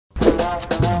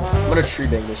I'm gonna tree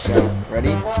bang this shot. Ready?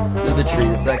 Do the tree.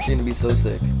 This is actually gonna be so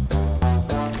sick.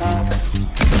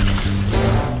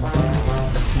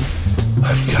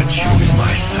 I've got you in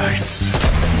my sights.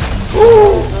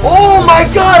 Ooh! Oh my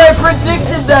god, I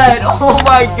predicted that! Oh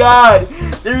my god!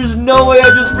 There's no way I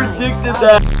just predicted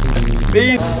that!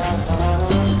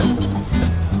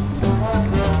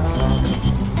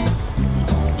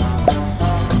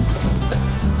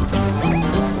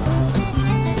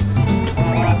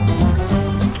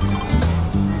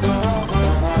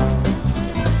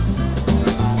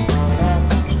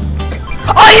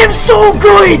 I am so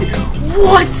good!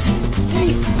 What?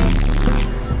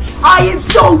 I am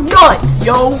so nuts,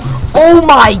 yo! Oh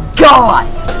my god!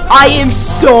 I am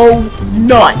so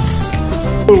nuts!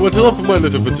 Oh, what's up for my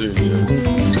little petunia?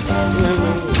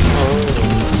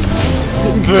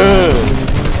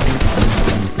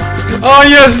 Oh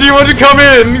yes, do you want to come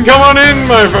in? Come on in,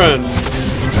 my friend!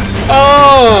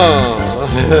 Oh!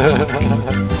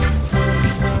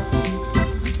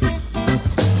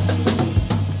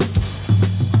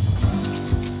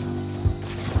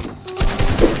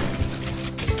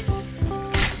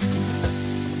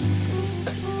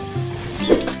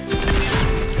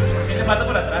 Mata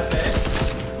por atrás,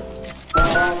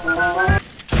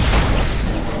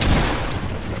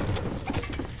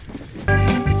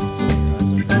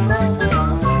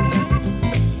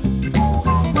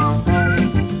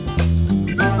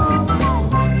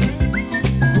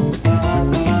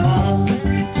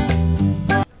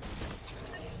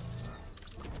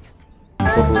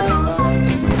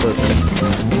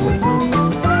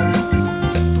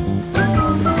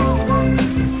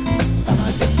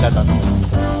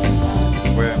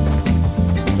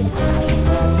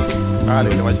 Dale,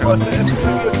 que te vaya.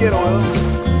 Yo quiero, weón.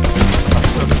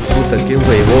 Puta, qué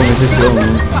huevón es ese hombre.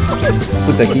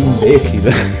 Puta, qué imbécil.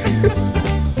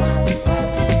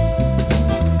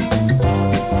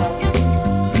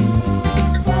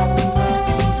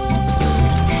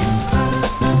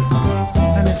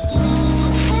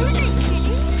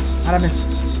 Aramis.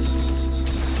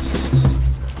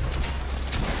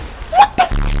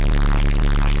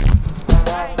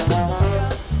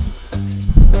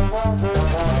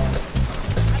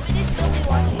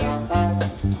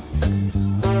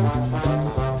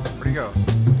 Where'd he go?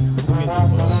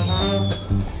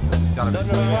 Got him.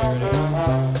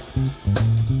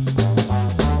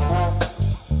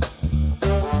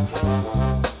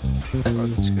 Oh,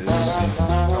 that's good.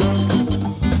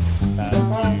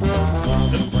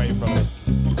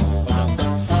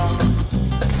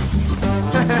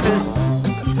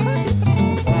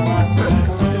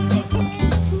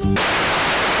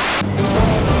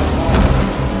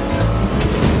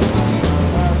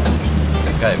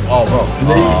 Okay, oh bro.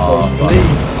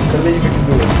 Believe you can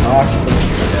do it.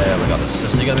 Yeah, we got this.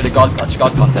 This is gonna be the god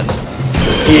content.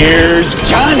 Here's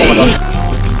Johnny!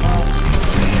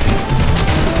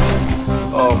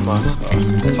 Oh my god.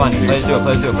 It's fine. Please do it,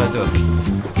 please do it, please do it.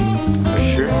 Are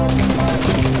you sure?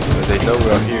 But they know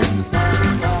we're out here.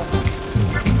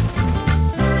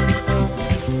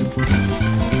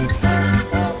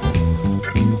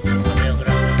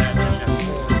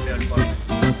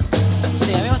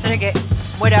 Sí, a mí me gustaría que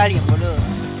muera alguien, boludo.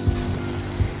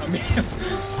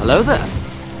 Hello there.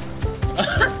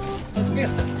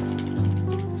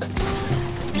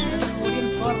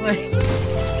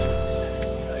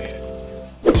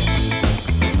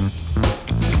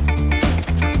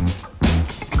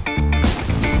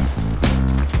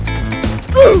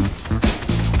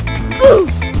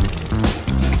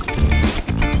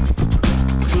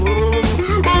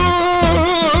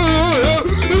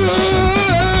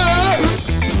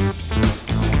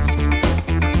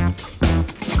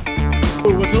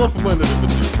 Oh, what's up for my little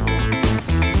petunia?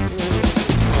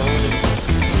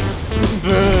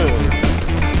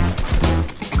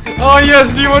 Oh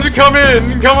yes, do you want to come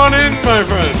in? Come on in, my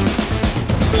friend.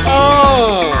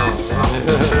 Oh!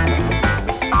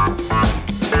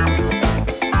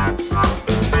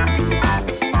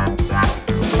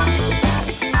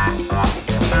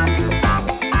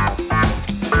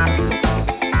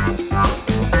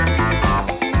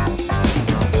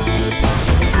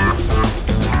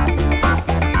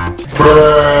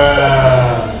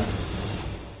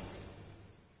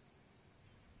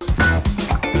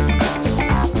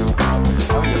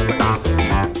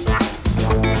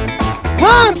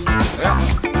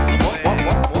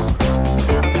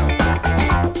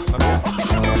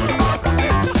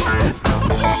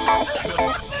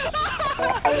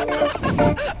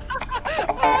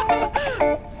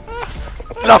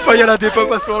 La faille à la dépa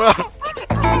passons là.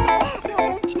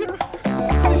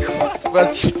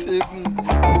 Vas-y, c'est bon.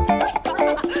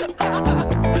 Ah,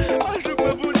 je veux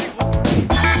pas voler, gros.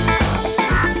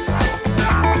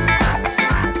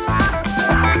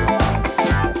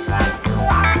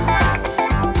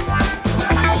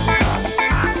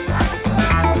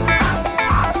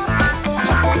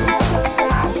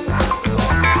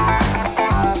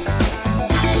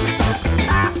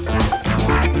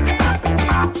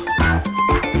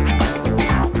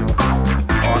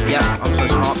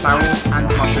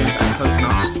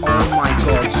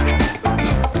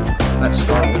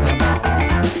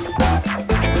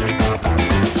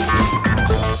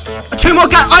 2 more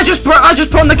gas. I just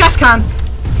put on the gas can.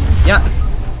 Yeah.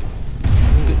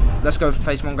 Good. Let's go,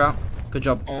 face mongrel. Good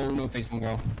job. Oh no, face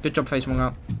mongrel. Good job, face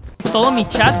mongrel. Todo mi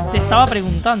chat te estaba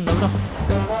preguntando, bro.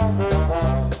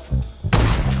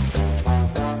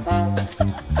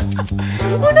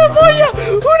 ¡Una polla!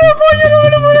 ¡Una polla! ¡No me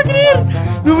lo puedo creer!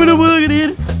 ¡No me lo puedo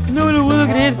creer! ¡No me lo puedo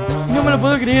creer! ¡No me lo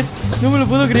puedo creer! ¡No me lo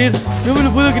puedo creer! ¡No me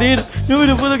lo puedo creer! ¡No me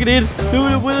lo puedo creer! ¡No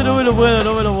me lo puedo! ¡No me lo puedo!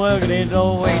 ¡No me lo puedo creer!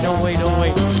 ¡No, way! ¡No, way! ¡No,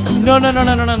 way! ¡No, no, no,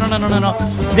 no, no, no, no, no, no, no!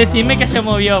 Decidme que se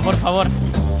movió, por favor.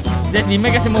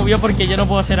 Decidme que se movió porque yo no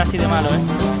puedo ser así de malo,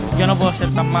 Yo no puedo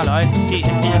ser tan malo, Sí, es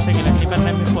que yo sé que la sniper no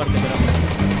es muy fuerte, pero...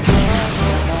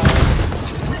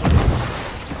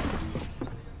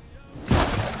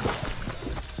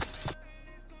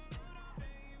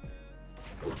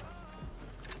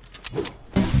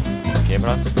 Okay,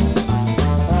 bro.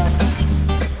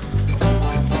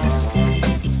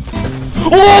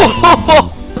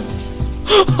 Oh!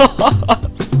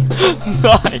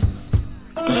 Nice.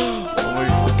 Oh my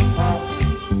god.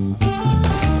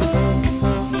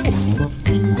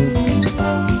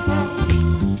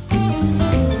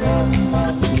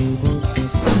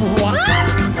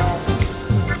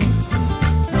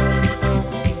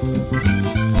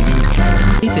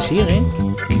 Y te sigue,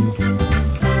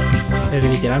 Pero que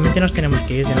literalmente nos tenemos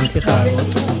que ir, tenemos que dejar algo.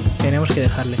 Tenemos que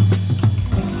dejarle.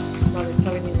 Vale,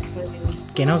 está venido, está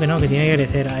venido. Que no, que tiene que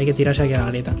crecer. Hay que tirarse aquí a la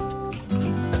grieta.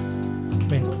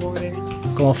 Ven. No puedo creer.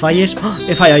 Como falles... ¡Oh!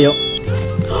 He fallado yo.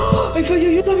 ¡Ay, fallo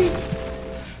yo también!